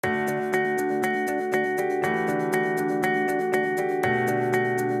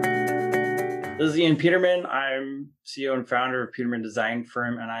This is Ian Peterman. I'm CEO and founder of Peterman Design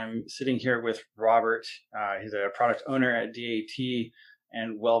Firm, and I'm sitting here with Robert. He's a product owner at DAT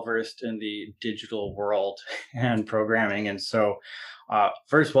and well versed in the digital world and programming. And so,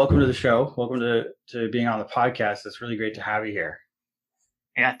 first, welcome to the show. Welcome to being on the podcast. It's really great to have you here.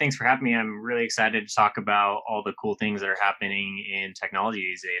 Yeah, thanks for having me. I'm really excited to talk about all the cool things that are happening in technology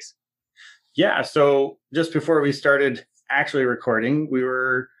these days. Yeah. So, just before we started actually recording, we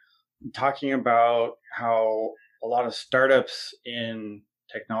were talking about how a lot of startups in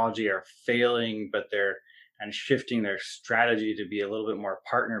technology are failing, but they're and shifting their strategy to be a little bit more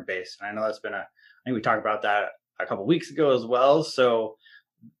partner based. And I know I think we talked about that a couple of weeks ago as well. So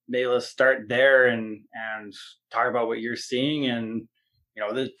maybe let's start there and talk about what you're seeing and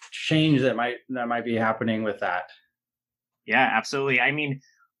the change that might be happening with that. Yeah, absolutely. I mean,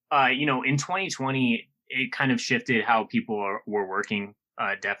 in 2020, it kind of shifted how were working,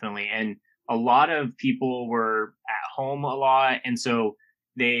 definitely. And a lot of people were at home a lot. And so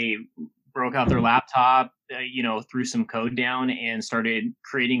they broke out their laptop, threw some code down and started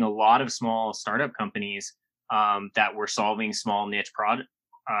creating a lot of small startup companies that were solving small niche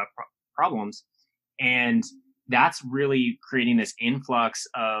problems. And that's really creating this influx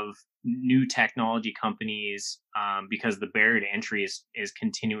of new technology companies because the barrier to entry is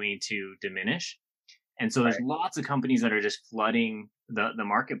continuing to diminish. And so there's Right. lots of companies that are just flooding the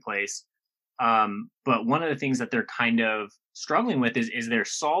marketplace. But one of the things that they're kind of struggling with is they're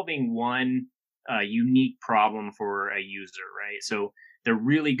solving one unique problem for a user, right? So they're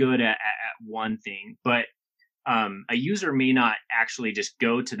really good at one thing, but a user may not actually just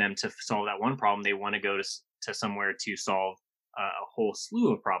go to them to solve that one problem. They want to go to somewhere to solve a whole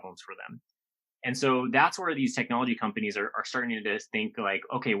slew of problems for them. And so that's where these technology companies are starting to think like,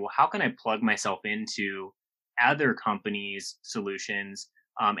 okay, well, how can I plug myself into other companies' solutions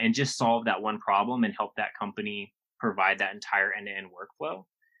and just solve that one problem and help that company provide that entire end-to-end workflow?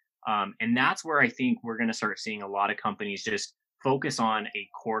 And that's where I think we're going to start seeing a lot of companies just focus on a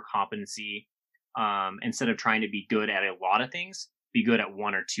core competency instead of trying to be good at a lot of things, be good at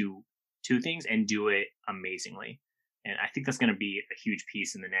one or two things and do it amazingly. And I think that's going to be a huge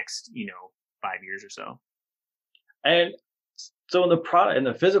piece in the next, 5 years or so. And so in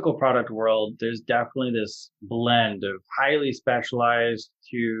the physical product world, there's definitely this blend of highly specialized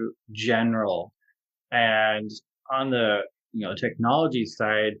to general. And on the technology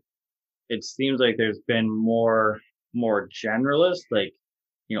side, it seems like there's been more generalist, like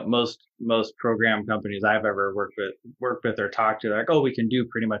most program companies I've ever worked with or talked to, they're like, oh, we can do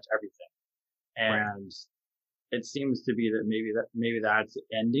pretty much everything. Right. And it seems to be that maybe that's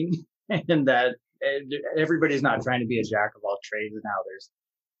ending and that everybody's not trying to be a jack of all trades now.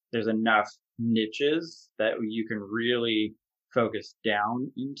 There's enough niches that you can really focus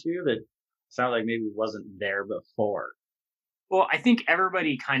down into that sound like maybe wasn't there before. Well, I think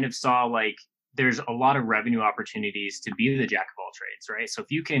everybody kind of saw like there's a lot of revenue opportunities to be the jack of all trades, right? So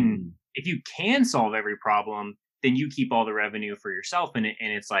if you can solve every problem, then you keep all the revenue for yourself and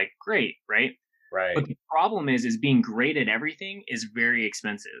it's like great, right? Right. But the problem is being great at everything is very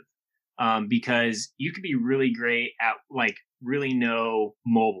expensive because you could be really great at like really know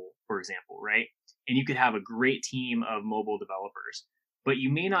mobile, for example, right? And you could have a great team of mobile developers, but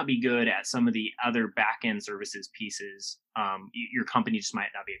you may not be good at some of the other back end services pieces. Your company just might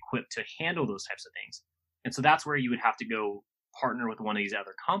not be equipped to handle those types of things. And so that's where you would have to go partner with one of these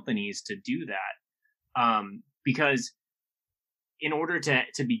other companies to do that. Because in order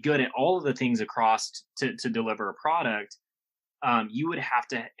to be good at all of the things across to deliver a product, you would have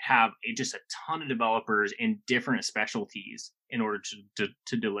to have just a ton of developers in different specialties in order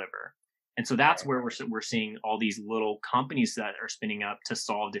to deliver. And so that's where we're seeing all these little companies that are spinning up to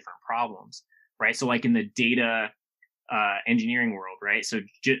solve different problems, right? So like in the data engineering world, right? So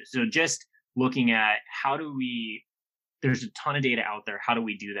just looking at there's a ton of data out there. How do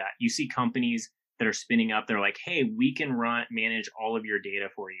we do that? You see companies that are spinning up. They're like, hey, we can manage all of your data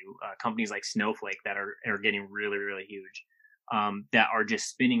for you. Companies like Snowflake that are getting really, really huge, that are just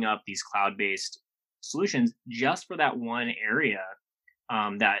spinning up these cloud-based solutions just for that one area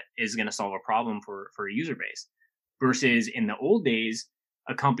that is going to solve a problem for a user base. Versus in the old days,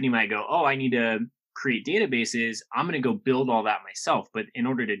 a company might go, oh, I need to create databases. I'm going to go build all that myself. But in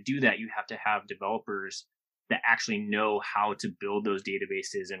order to do that, you have to have developers that actually know how to build those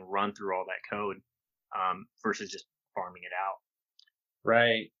databases and run through all that code versus just farming it out.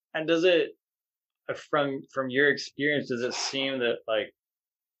 Right. And does it, from your experience, does it seem that like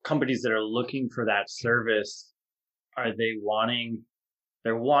companies that are looking for that service, they're wanting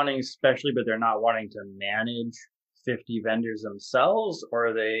especially, but they're not wanting to manage 50 vendors themselves,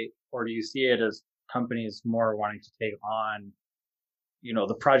 or do you see it as companies more wanting to take on,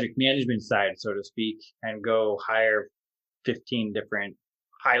 the project management side, so to speak, and go hire 15 different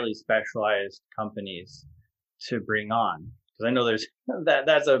highly specialized companies to bring on? Because I know there's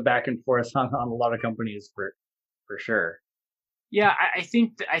that's a back and forth on a lot of companies for sure. Yeah, I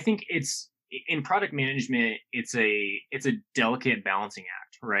think it's in product management. It's a delicate balancing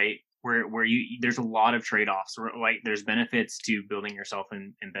act, right? Where you there's a lot of trade offs. Like there's benefits to building yourself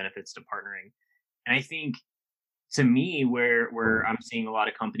and benefits to partnering. And I think to me, where I'm seeing a lot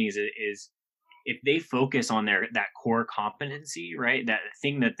of companies is if they focus on their that core competency, right? That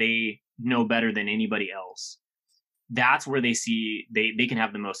thing that they know better than anybody else, that's where they can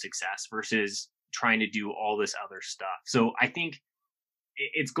have the most success versus trying to do all this other stuff. So I think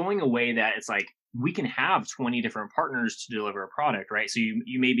it's going away that it's like we can have 20 different partners to deliver a product, right? So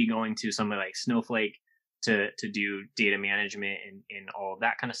you may be going to somebody like Snowflake to do data management and all of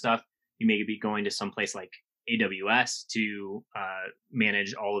that kind of stuff. You may be going to some place like AWS to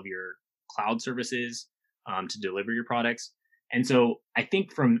manage all of your cloud services, to deliver your products. And so I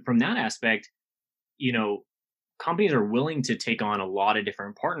think from that aspect, you know, companies are willing to take on a lot of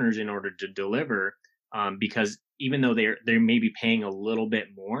different partners in order to deliver, because even though they may be paying a little bit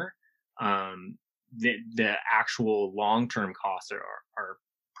more, the actual long term costs are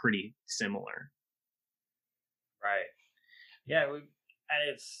pretty similar. Right. Yeah, and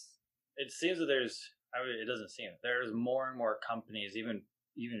it seems that it doesn't seem there's more and more companies, even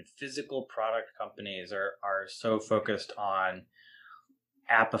physical product companies are so focused on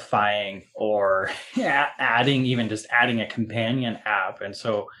appifying or adding a companion app. And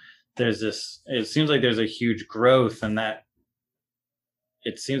so it seems like there's a huge growth, and that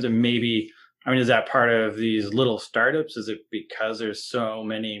it seems that maybe, I mean, is that part of these little startups? Is it because there's so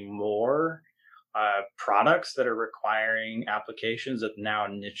many more products that are requiring applications that now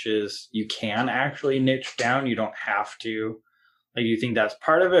niches, you can actually niche down? You don't have to, like, do you think that's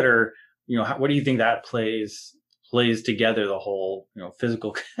part of it? Or, what do you think that plays together, the whole,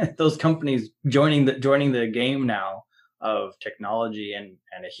 physical, those companies joining the game now of technology in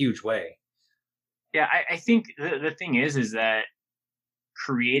a huge way? Yeah, I think the thing is that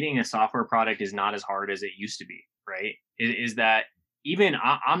creating a software product is not as hard as it used to be, right? Is that even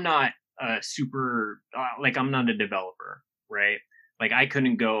I'm not a super like I'm not a developer, right? Like I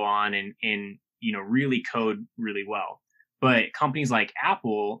couldn't go on and really code really well. But companies like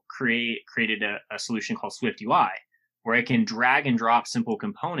Apple created a solution called Swift UI, where I can drag and drop simple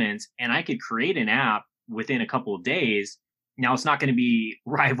components, and I could create an app within a couple of days. Now it's not going to be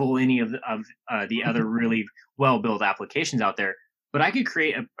rival any of the other really well built applications out there, but I could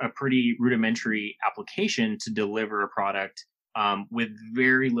create a pretty rudimentary application to deliver a product, with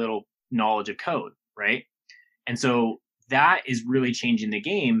very little knowledge of code, right? And so that is really changing the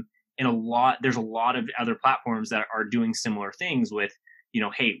game. And there's a lot of other platforms that are doing similar things with,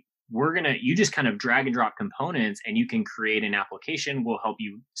 hey, you just kind of drag and drop components and you can create an application. We'll help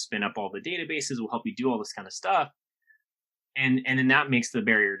you spin up all the databases. We'll help you do all this kind of stuff. And then that makes the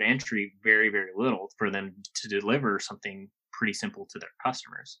barrier to entry very, very little for them to deliver something pretty simple to their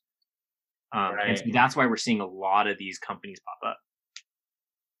customers. Right. And so that's why we're seeing a lot of these companies pop up.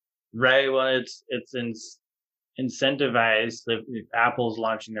 Right. Well, it's incentivized. If Apple's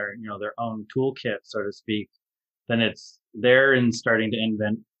launching their own toolkit, so to speak, then they're starting to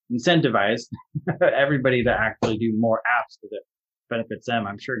incentivize everybody to actually do more apps because it benefits them.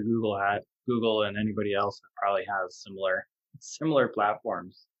 I'm sure Google and anybody else probably has similar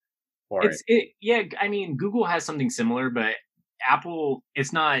platforms for it. Yeah, I mean, Google has something similar, but Apple,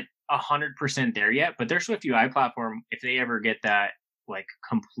 it's not 100% there yet. But their Swift UI platform, if they ever get that like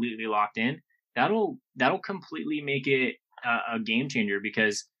completely locked in, that'll completely make it a game changer.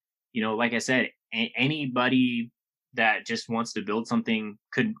 Because like I said, anybody that just wants to build something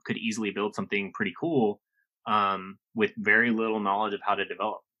could easily build something pretty cool, with very little knowledge of how to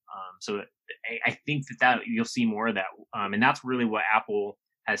develop. So I think that you'll see more of that, and that's really what Apple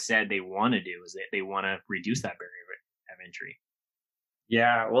has said they want to do, is that they want to reduce that barrier of entry.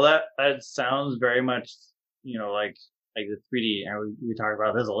 Yeah, well, that sounds very much, like the 3D, and we talked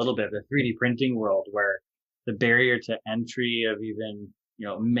about this a little bit, the 3D printing world, where the barrier to entry of even,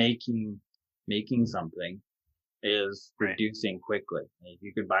 making something is reducing quickly. Like,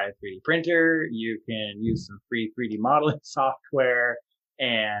 you could buy a 3D printer, you can use some free 3D modeling software,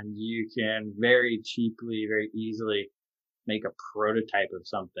 and you can very cheaply, very easily make a prototype of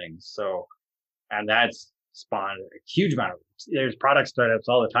something. So, and that's spawned a huge amount of, there's product startups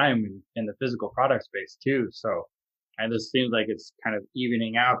all the time in the physical product space too. So, and this seems like it's kind of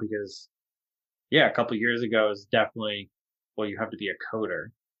evening out, because yeah, a couple years ago is definitely, well, you have to be a coder.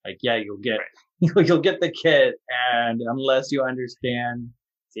 Like, yeah, you'll get Right. you'll get the kit, and unless you understand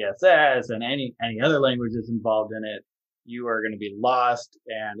CSS and any other languages involved in it, you are going to be lost,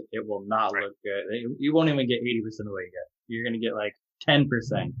 and it will not Right. look good. You won't even get 80% of the way good. You're going to get like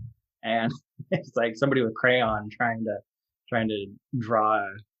 10%, and it's like somebody with crayon trying to draw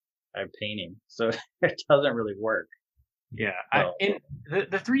a painting. So it doesn't really work. Yeah, So and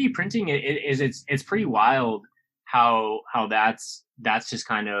the 3D printing it's pretty wild how that's just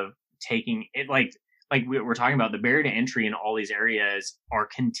kind of taking it like we're talking about the barrier to entry in all these areas are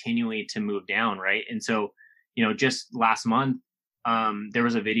continually to move down, right? And so just last month, there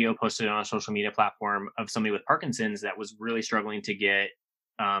was a video posted on a social media platform of somebody with Parkinson's that was really struggling to get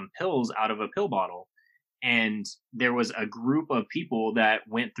pills out of a pill bottle, and there was a group of people that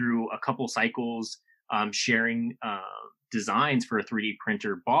went through a couple cycles sharing designs for a 3D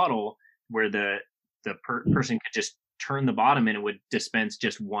printer bottle where the person could just turn the bottom and it would dispense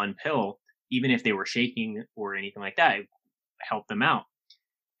just one pill, even if they were shaking or anything like that. It helped them out.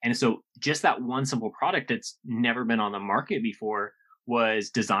 And so just that one simple product that's never been on the market before was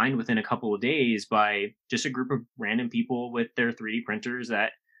designed within a couple of days by just a group of random people with their 3D printers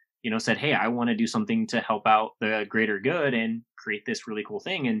that, said, "Hey, I want to do something to help out the greater good and create this really cool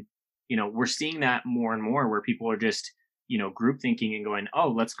thing." And, we're seeing that more and more where people are just, group thinking and going, "Oh,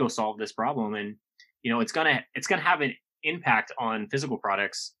 let's go solve this problem." And, it's gonna have an impact on physical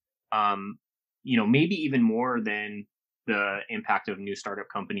products, um, maybe even more than the impact of new startup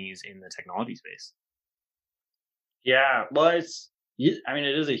companies in the technology space. yeah, well, I mean,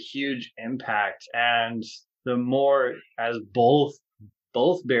 it is a huge impact, and the more as both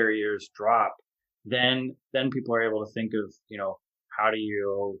barriers drop, then people are able to think of, how do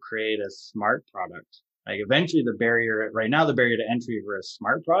you create a smart product? Like eventually, the barrier right now, the barrier to entry for a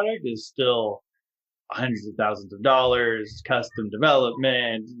smart product is still hundreds of thousands of dollars, custom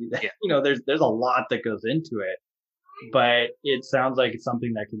development. Yeah. There's a lot that goes into it, but it sounds like it's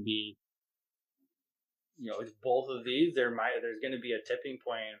something that can be, it's both of these. There's going to be a tipping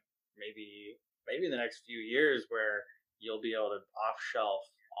point, maybe in the next few years, where you'll be able to off shelf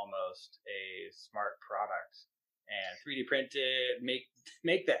almost a smart product and 3D print it,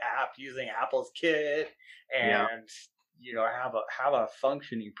 make the app using Apple's kit, Yeah. and have a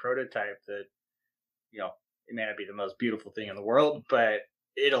functioning prototype that, it may not be the most beautiful thing in the world, but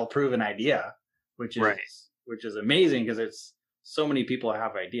it'll prove an idea, which is Right. which is amazing because it's so many people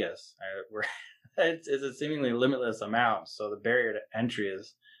have ideas. We're it's a seemingly limitless amount, so the barrier to entry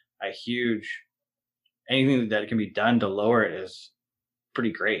is a huge. Anything that can be done to lower it is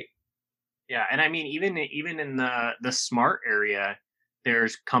pretty great. Yeah, and I mean, even in the smart area,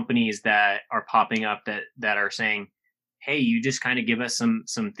 there's companies that are popping up that are saying, "Hey, you just kind of give us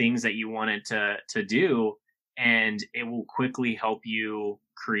some things that you wanted to do, and it will quickly help you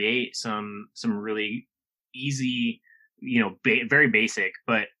create some really easy, very basic,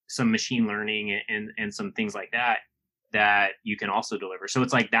 but some machine learning and some things like that you can also deliver." So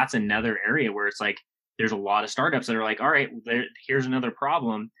it's like that's another area where it's like there's a lot of startups that are like, "All right, well, here's another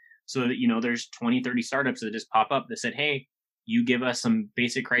problem." So that, there's 20, 30 startups that just pop up that said, "Hey, you give us some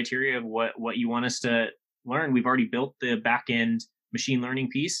basic criteria of what you want us to learn. We've already built the back end machine learning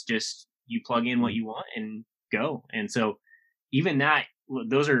piece. Just you plug in what you want and go." And so even that,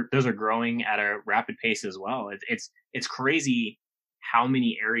 those are growing at a rapid pace as well. It's crazy how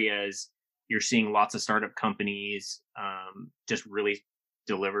many areas you're seeing lots of startup companies just really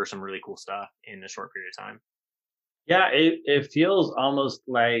deliver some really cool stuff in a short period of time. Yeah, it feels almost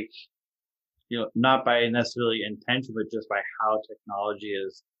like, not by necessarily intention, but just by how technology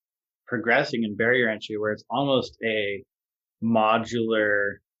is progressing in barrier entry, where it's almost a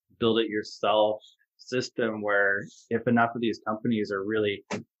modular build it yourself system, where if enough of these companies are really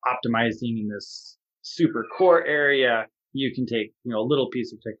optimizing in this super core area, you can take, a little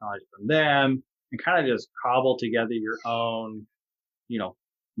piece of technology from them and kind of just cobble together your own, you know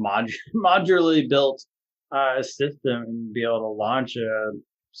modularly built system, and be able to launch a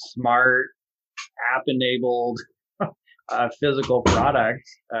smart app enabled physical product,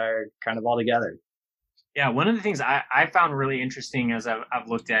 kind of all together. Yeah, one of the things I found really interesting as I've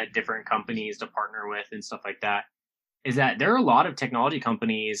looked at different companies to partner with and stuff like that is that there are a lot of technology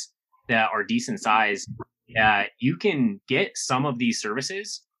companies that are decent size that you can get some of these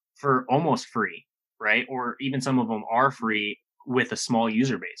services for almost free, right? Or even some of them are free with a small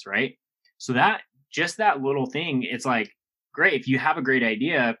user base, right? So that just that little thing, it's like great if you have a great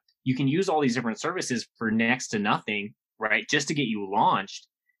idea, you can use all these different services for next to nothing, right? Just to get you launched.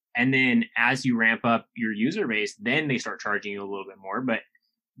 And then as you ramp up your user base, then they start charging you a little bit more. But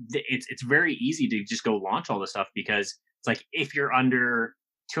it's very easy to just go launch all this stuff, because it's like, if you're under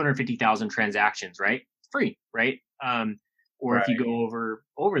 250,000 transactions, right, free, right? Or if you Right. go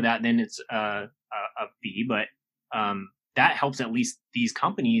over that, then it's a fee. But that helps at least these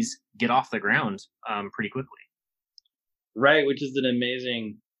companies get off the ground pretty quickly. Right, which is an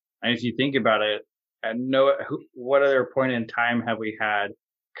amazing. And if you think about it, at what other point in time have we had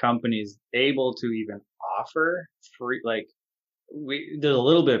companies able to even offer free? Like we there's a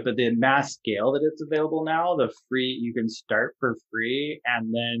little bit, but the mass scale that it's available now, the free you can start for free,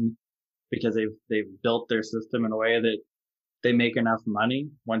 and then because they've built their system in a way that they make enough money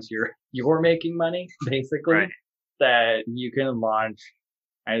once you're making money Right. basically, that you can launch.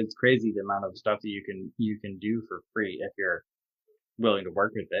 And it's crazy the amount of stuff that you can do for free if you're willing to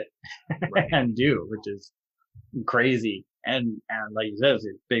work with it Right. and do, which is crazy. And like you said, it's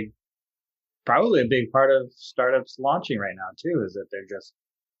a big, probably a big part of startups launching right now too, is that they're just,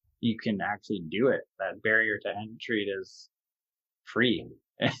 you can actually do it. That barrier to entry is free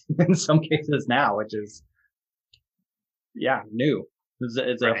in some cases now, which is, yeah, new.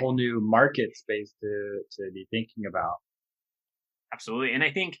 It's a Right. whole new market space to be thinking about. Absolutely. And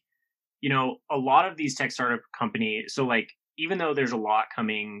I think, a lot of these tech startup companies, so like, even though there's a lot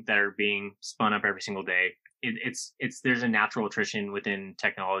coming that are being spun up every single day, there's a natural attrition within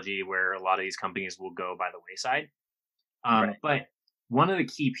technology where a lot of these companies will go by the wayside. Right. But one of the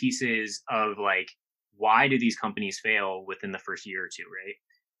key pieces of, like, why do these companies fail within the first year or two, right?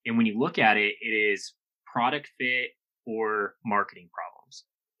 And when you look at it, it is product fit or marketing problems.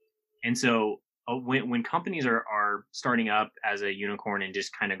 And so when companies are starting up as a unicorn and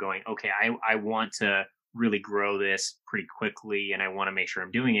just kind of going, okay, I want to really grow this pretty quickly and I want to make sure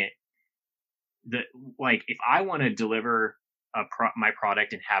I'm doing it. The Like, if I want to deliver my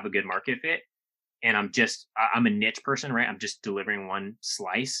product and have a good market fit, and I'm a niche person, right? I'm just delivering one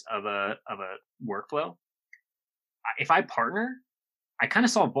slice of a workflow. If I partner, I kind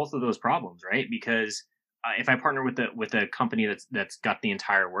of solve both of those problems, right? Because if I partner with a company that's got the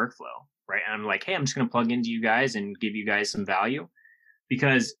entire workflow, right, and I'm like, hey, I'm just going to plug into you guys and give you guys some value,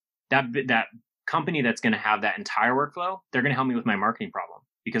 because that company that's going to have that entire workflow, they're going to help me with my marketing problem,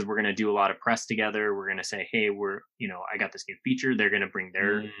 because we're going to do a lot of press together. We're going to say, hey, I got this new feature. They're going to bring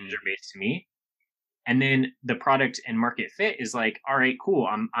their Mm, user base to me, and then the product and market fit is like, all right, cool.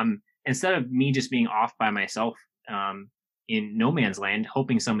 I'm instead of me just being off by myself, um, in no man's land,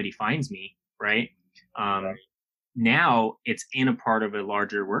 hoping somebody finds me, right? Um, right. Now it's in a part of a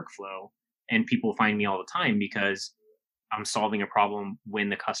larger workflow, and people find me all the time because I'm solving a problem when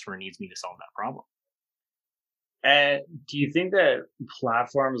the customer needs me to solve that problem. And do you think that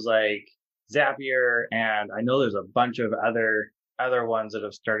platforms like Zapier, and I know there's a bunch of other ones that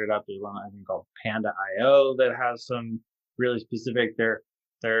have started up. There's one I think called Panda.io that has some really specific. They're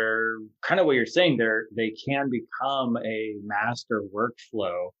kind of what you're saying. They can become a master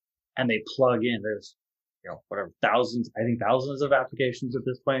workflow, and they plug in. There's whatever thousands. I think thousands of applications at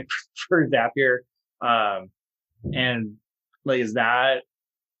this point for Zapier. Um, and like, is that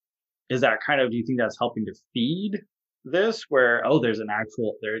kind of, do you think that's helping to feed this, where there's an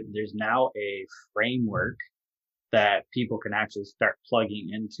actual there's now a framework that people can actually start plugging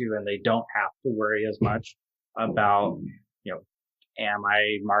into, and they don't have to worry as much about, you know am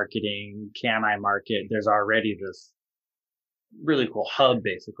I marketing, can I market? There's already this really cool hub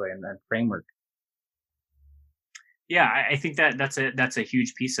basically, and then framework. Yeah, I think that's a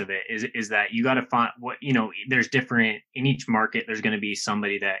huge piece of it, is that you got to find what, there's different in each market. There's going to be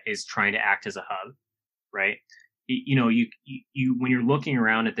somebody that is trying to act as a hub, right? You when you're looking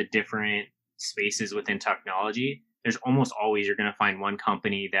around at the different spaces within technology, there's almost always, you're going to find one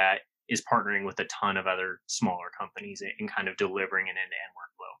company that is partnering with a ton of other smaller companies and kind of delivering an end-to-end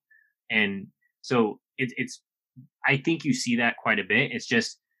workflow. And so it's I think you see that quite a bit. It's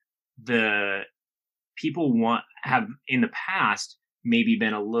just the people have in the past maybe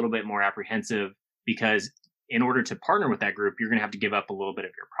been a little bit more apprehensive, because in order to partner with that group, you're going to have to give up a little bit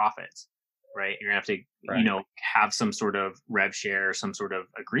of your profits, right? You're going to have to, Right. have some sort of rev share, some sort of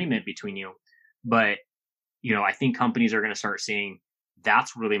agreement between you. But, I think companies are going to start seeing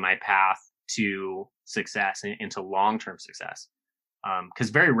that's really my path to success and to long-term success. Because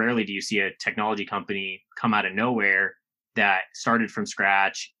very rarely do you see a technology company come out of nowhere that started from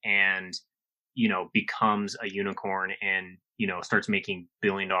scratch and, becomes a unicorn and, starts making $1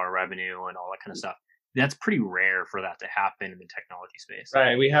 billion revenue and all that kind of stuff. That's pretty rare for that to happen in the technology space.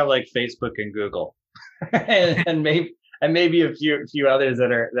 Right, we have like Facebook and Google, and maybe a few others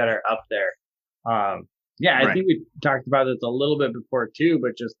that are up there. Yeah, I Right. think we talked about this a little bit before too,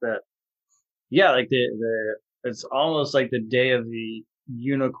 but just that, yeah, like the it's almost like the day of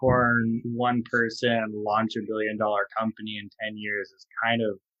unicorn, one person launch $1 billion company in 10 years is kind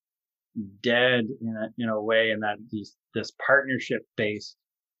of dead in a way, and that this partnership based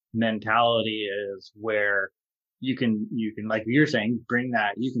mentality is where you can like you're saying,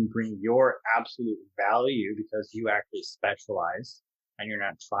 you can bring your absolute value because you actually specialize, and you're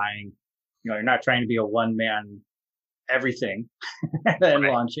not trying to be a one man everything and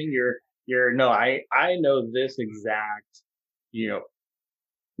Right. launching. You're no, I know this exact, you know,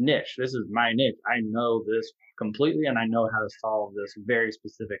 niche. This is my niche. I know this completely, and I know how to solve this very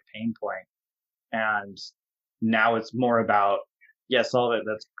specific pain point. And now it's more about, yeah, solve it.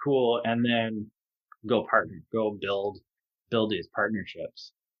 That's cool. And then go build these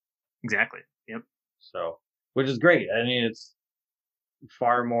partnerships. Exactly. Yep. So, which is great. I mean, it's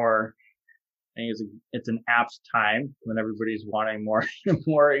far more, I think it's an apt time when everybody's wanting more,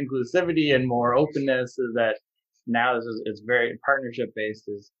 more inclusivity and more openness, is that now it's very partnership based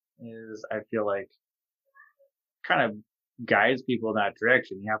is I feel like kind of guides people in that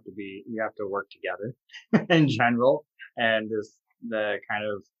direction. You have to work together in general, and the kind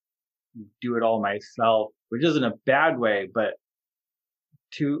of do it all myself, which isn't a bad way, but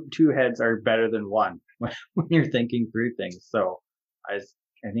two heads are better than one when you're thinking through things. So I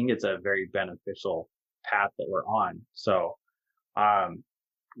I think it's a very beneficial path that we're on. So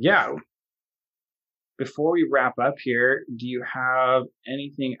yeah, before we wrap up here, do you have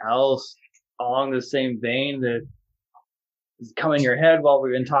anything else along the same vein that is coming in your head while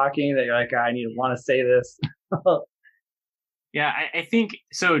we've been talking that you're like, I need to want to say this? Yeah, I think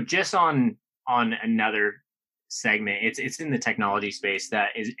so. Just on another segment, it's in the technology space that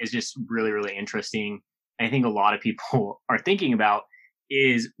is just really really interesting. I think a lot of people are thinking about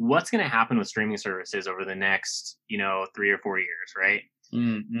is what's going to happen with streaming services over the next 3 or 4 years, right?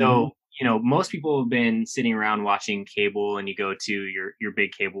 Mm-hmm. So most people have been sitting around watching cable, and you go to your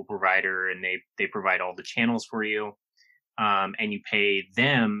big cable provider, and they provide all the channels for you, and you pay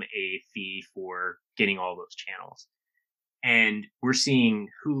them a fee for getting all those channels. And we're seeing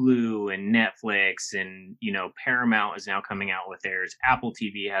Hulu and Netflix, and Paramount is now coming out with theirs. Apple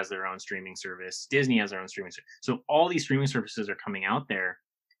TV has their own streaming service. Disney has their own streaming service. So all these streaming services are coming out there.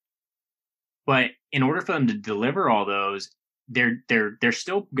 But in order for them to deliver all those, they're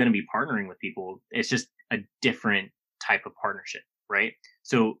still going to be partnering with people. It's just a different type of partnership, right?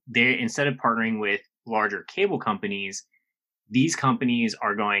 So they, instead of partnering with larger cable companies, these companies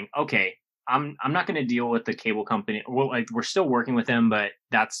are going, okay, I'm not going to deal with the cable company. Well, like, we're still working with them, but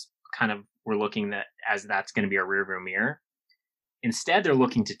that's kind of, we're looking that as that's going to be our rearview mirror. Instead, they're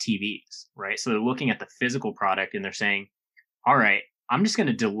looking to TVs, right? So they're looking at the physical product, and they're saying, all right, I'm just going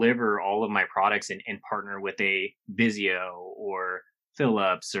to deliver all of my products and partner with a Vizio or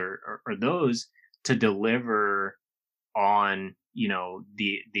Philips or those to deliver on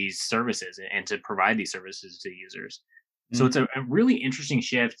these services and to provide these services to users. So it's a really interesting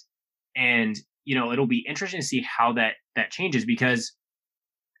shift, and it'll be interesting to see how that changes, because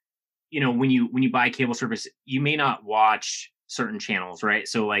when you buy cable service, you may not watch certain channels, right?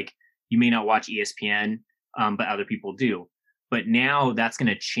 So like you may not watch ESPN, but other people do. But now that's going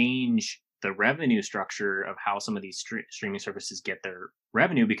to change the revenue structure of how some of these streaming services get their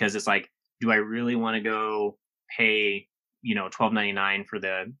revenue, because it's like, do I really want to go pay $12.99 for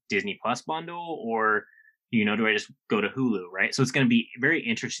the Disney Plus bundle, or do I just go to Hulu, right? So it's going to be very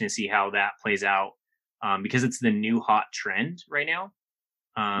interesting to see how that plays out, because it's the new hot trend right now.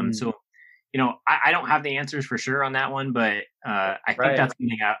 Mm-hmm. So I don't have the answers for sure on that one, but I think Right. that's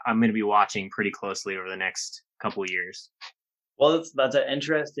something I'm going to be watching pretty closely over the next couple of years. Well, that's an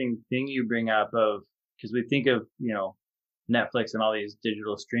interesting thing you bring up, of because we think of Netflix and all these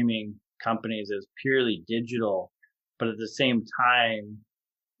digital streaming companies as purely digital, but at the same time,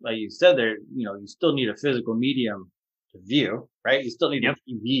 like you said, there you still need a physical medium to view, right? You still need a Yep.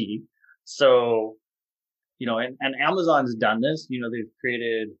 TV. So and Amazon's done this. They've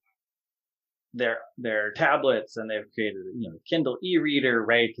created their tablets, and they've created Kindle e-reader,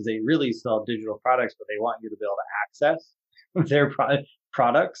 right? Because they really sell digital products, but they want you to be able to access their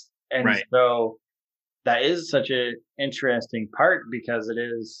products. And Right. so that is such an interesting part, because it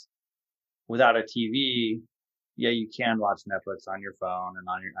is, without a TV, yeah, you can watch Netflix on your phone and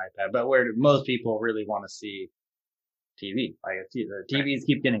on your iPad, but where do most people really want to see TV? Like, the Right. TVs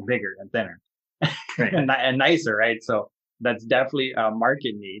keep getting bigger and thinner Right. and nicer, right? So that's definitely a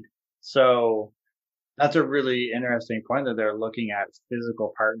market need. So that's a really interesting point, that they're looking at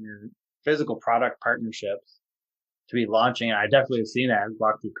physical product partnerships to be launching. And I definitely have seen that. I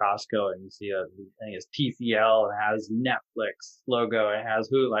walk through Costco, and you see I think it's TCL, it has Netflix logo, it has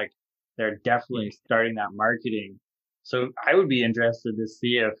who, like, they're definitely starting that marketing. So I would be interested to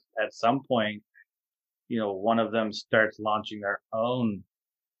see if at some point, one of them starts launching their own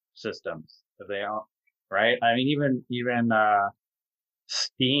systems. If they all, right? I mean, even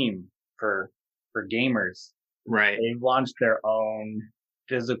Steam for gamers, Right. they've launched their own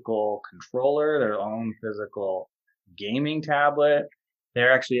physical controller, their own physical gaming tablet.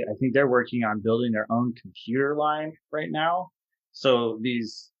 I think they're working on building their own computer line right now. So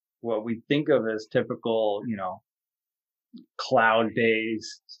what we think of as typical,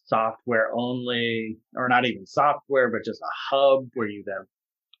 cloud-based software only, or not even software, but just a hub where you then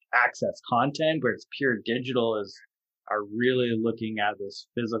access content, where it's pure digital, are really looking at this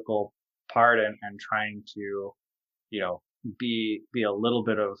physical part and trying to, you know, be a little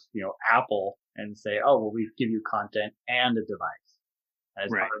bit of, Apple and say, oh, well, we give you content and a device as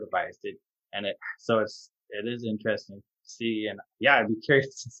Right. our device. It is interesting to see. And yeah, I'd be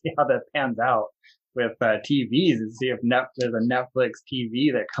curious to see how that pans out with TVs and see if there's a Netflix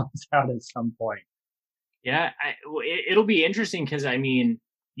TV that comes out at some point. Yeah, it'll be interesting because I mean,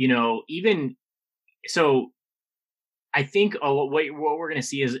 even so, I think what we're going to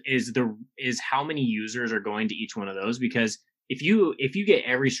see is how many users are going to each one of those, because if you get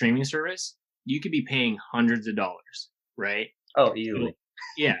every streaming service, you could be paying hundreds of dollars, right? Oh, So, easily.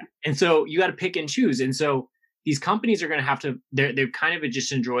 yeah, and so you got to pick and choose, and so these companies are going to have to. They've kind of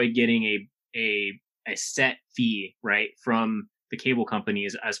just enjoyed getting a set fee, right, from the cable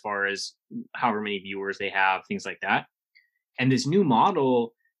companies as far as however many viewers they have, things like that. And this new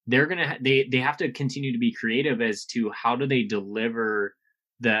model, they have to continue to be creative as to how do they deliver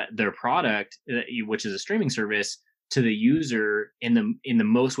their product, which is a streaming service, to the user in the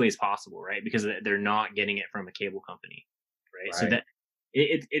most ways possible, right? Because they're not getting it from a cable company, right? So Right. that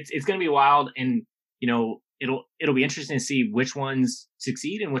it's going to be wild, and it'll be interesting to see which ones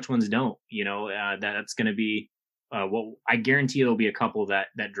succeed and which ones don't. That's going to be well, I guarantee there'll be a couple that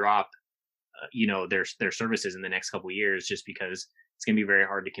drop their services in the next couple of years, just because it's going to be very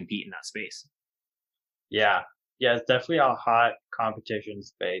hard to compete in that space. Yeah. Yeah, it's definitely a hot competition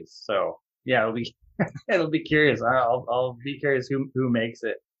space. So yeah, it'll be curious. I'll be curious who makes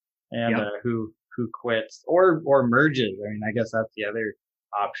it and Yep. who quits or merges. I mean, I guess that's the other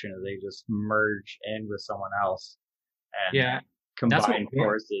option, is they just merge in with someone else and Yeah, that's what combine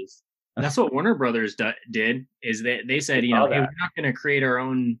forces. that's what Warner Brothers did. Is that they said, All hey, that. we're not going to create our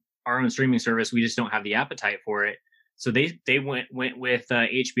own streaming service. We just don't have the appetite for it. So they went with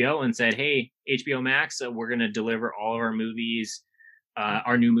HBO and said, hey, HBO Max, we're going to deliver all of our movies,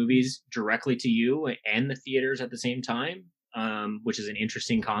 our new movies, directly to you and the theaters at the same time, which is an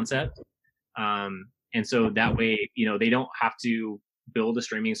interesting concept. And so that way, they don't have to build a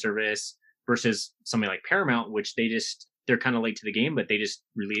streaming service versus somebody like Paramount, which they're kind of late to the game, but they just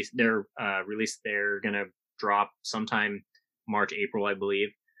released their release. They're gonna drop sometime March, April, I believe,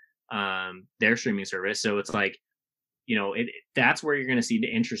 their streaming service. So it's like, that's where you're going to see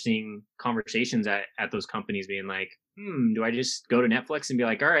the interesting conversations at those companies being like, do I just go to Netflix and be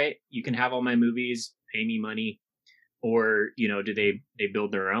like, all right, you can have all my movies, pay me money, or do they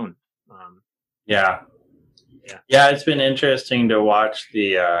build their own? Yeah. Yeah. Yeah, it's been interesting to watch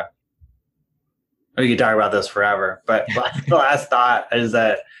we could talk about this forever, but the last thought is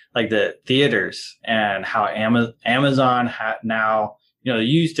that, like, the theaters and how Amazon now, you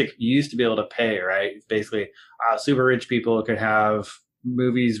used to be able to pay, right? Basically, super rich people could have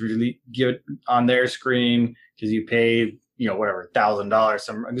movies really give on their screen because you paid, whatever, $1,000,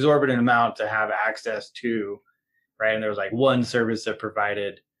 some exorbitant amount to have access to, right? And there was like one service that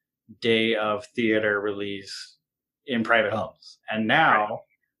provided day of theater release in private homes. And now,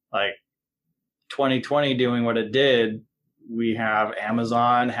 like, 2020 doing what it did, we have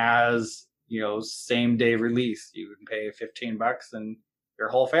Amazon has, same day release. You can pay $15 and your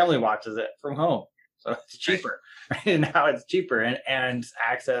whole family watches it from home. So it's cheaper. Right? Now it's cheaper and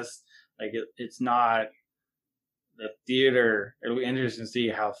access, like, it's not the theater. It'll be interesting to see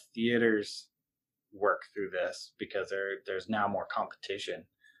how theaters work through this, because there's now more competition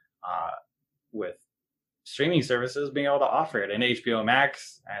with streaming services being able to offer it. And HBO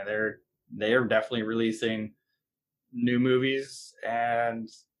Max, and they're definitely releasing new movies, and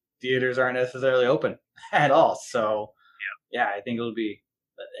theaters aren't necessarily open at all. So yeah, I think it'll be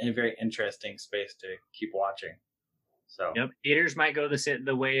a very interesting space to keep watching. So Yep, theaters might go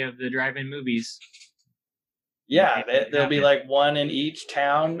the way of the drive-in movies. yeah, there'll be like one in each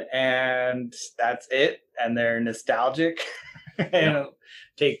town, and that's it. And they're nostalgic, and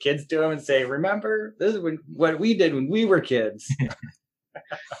take kids to them and say, "Remember, this is what we did when we were kids."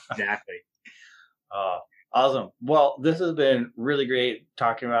 Exactly. Awesome. Well, this has been really great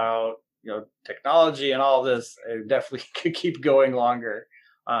talking about technology and all this, it definitely could keep going longer.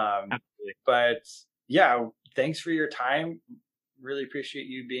 Absolutely. But yeah, thanks for your time. Really appreciate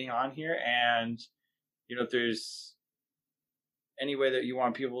you being on here. And if there's any way that you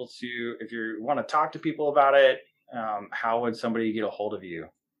want people to, if you want to talk to people about it, how would somebody get a hold of you?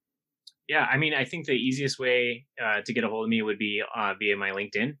 Yeah, I mean, I think the easiest way to get a hold of me would be via my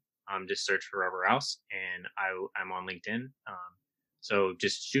LinkedIn. Just search for Rouse, and I'm on LinkedIn. So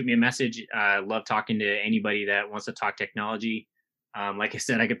just shoot me a message. I love talking to anybody that wants to talk technology. Like I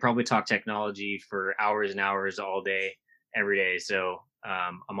said, I could probably talk technology for hours and hours all day, every day. So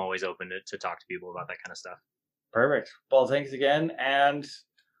I'm always open to talk to people about that kind of stuff. Perfect. Well, thanks again and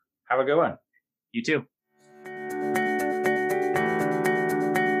have a good one. You too.